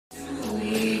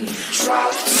The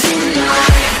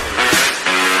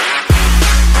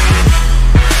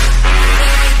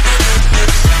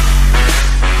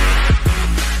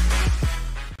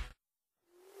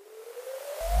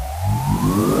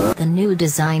new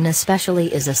design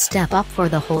especially is a step up for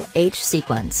the whole H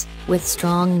sequence, with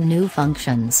strong new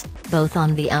functions, both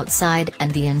on the outside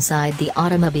and the inside the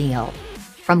automobile.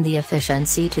 From the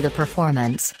efficiency to the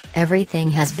performance,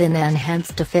 everything has been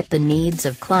enhanced to fit the needs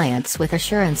of clients with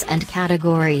assurance and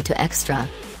category to extra.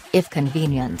 If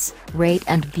convenience, rate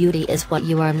and beauty is what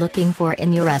you are looking for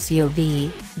in your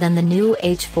SUV, then the new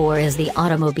H4 is the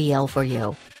automobile for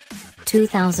you.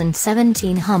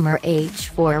 2017 Hummer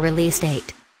H4 Release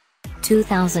Date.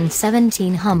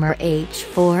 2017 Hummer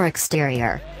H4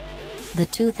 Exterior. The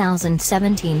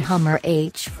 2017 Hummer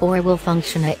H4 will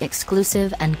function an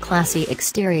exclusive and classy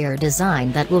exterior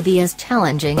design that will be as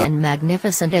challenging and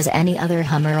magnificent as any other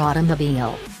Hummer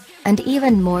automobile. And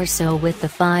even more so with the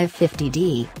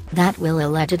 550D, that will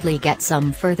allegedly get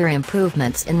some further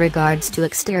improvements in regards to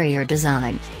exterior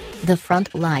design. The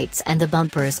front lights and the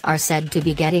bumpers are said to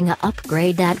be getting an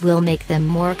upgrade that will make them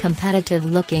more competitive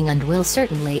looking and will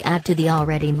certainly add to the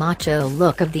already macho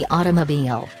look of the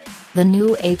automobile. The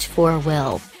new H4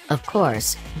 will, of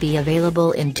course, be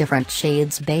available in different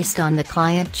shades based on the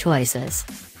client choices.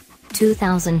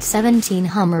 2017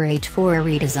 Hummer H4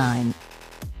 Redesign.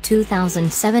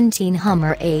 2017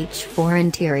 Hummer H4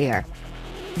 Interior.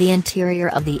 The interior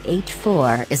of the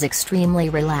H4 is extremely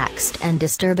relaxed and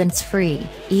disturbance-free,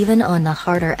 even on the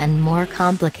harder and more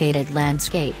complicated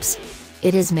landscapes.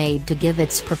 It is made to give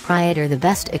its proprietor the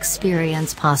best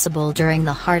experience possible during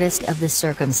the hardest of the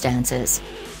circumstances.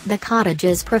 The cottage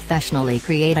is professionally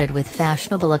created with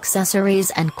fashionable accessories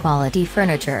and quality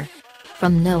furniture.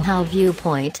 From know-how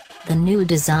viewpoint, the new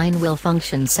design will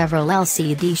function several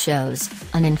LCD shows,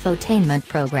 an infotainment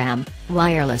program,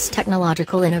 wireless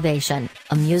technological innovation,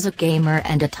 a music gamer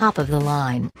and a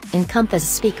top-of-the-line, Encompass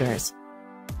speakers.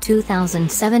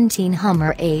 2017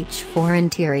 Hummer H4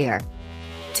 Interior.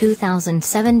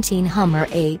 2017 Hummer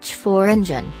H4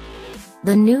 Engine.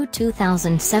 The new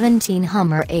 2017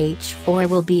 Hummer H4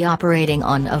 will be operating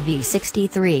on a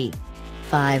V63.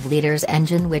 5 liters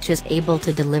engine which is able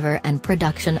to deliver an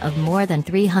production of more than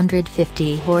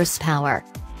 350 horsepower.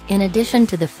 In addition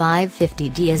to the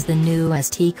 550D is the new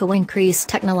STCO increased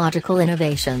technological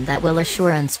innovation that will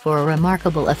assurance for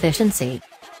remarkable efficiency.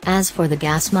 As for the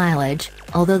gas mileage,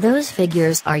 although those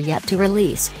figures are yet to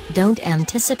release, don't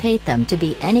anticipate them to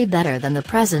be any better than the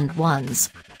present ones.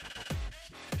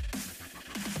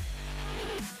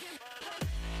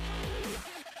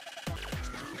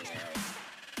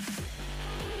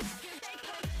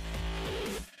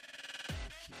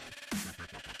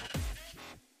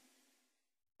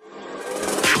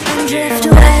 Drift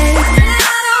away.